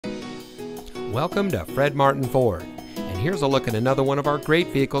Welcome to Fred Martin Ford, and here's a look at another one of our great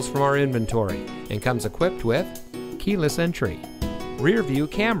vehicles from our inventory, and comes equipped with keyless entry, rear view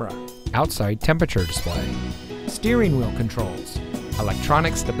camera, outside temperature display, steering wheel controls,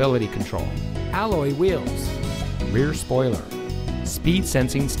 electronic stability control, alloy wheels, rear spoiler, speed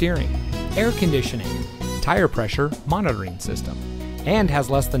sensing steering, air conditioning, tire pressure monitoring system, and has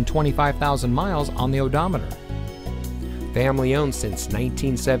less than 25,000 miles on the odometer. Family owned since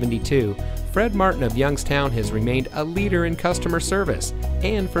 1972, Fred Martin of Youngstown has remained a leader in customer service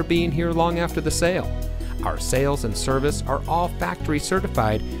and for being here long after the sale. Our sales and service are all factory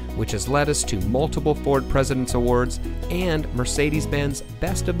certified, which has led us to multiple Ford President's Awards and Mercedes-Benz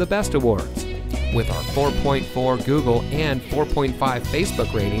Best of the Best Awards. With our 4.4 Google and 4.5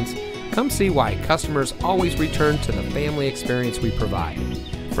 Facebook ratings, come see why customers always return to the family experience we provide.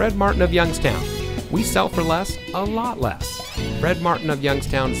 Fred Martin of Youngstown. We sell for less, a lot less. Fred Martin of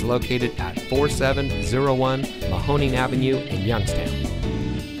Youngstown is located at 4701 Mahoning Avenue in Youngstown.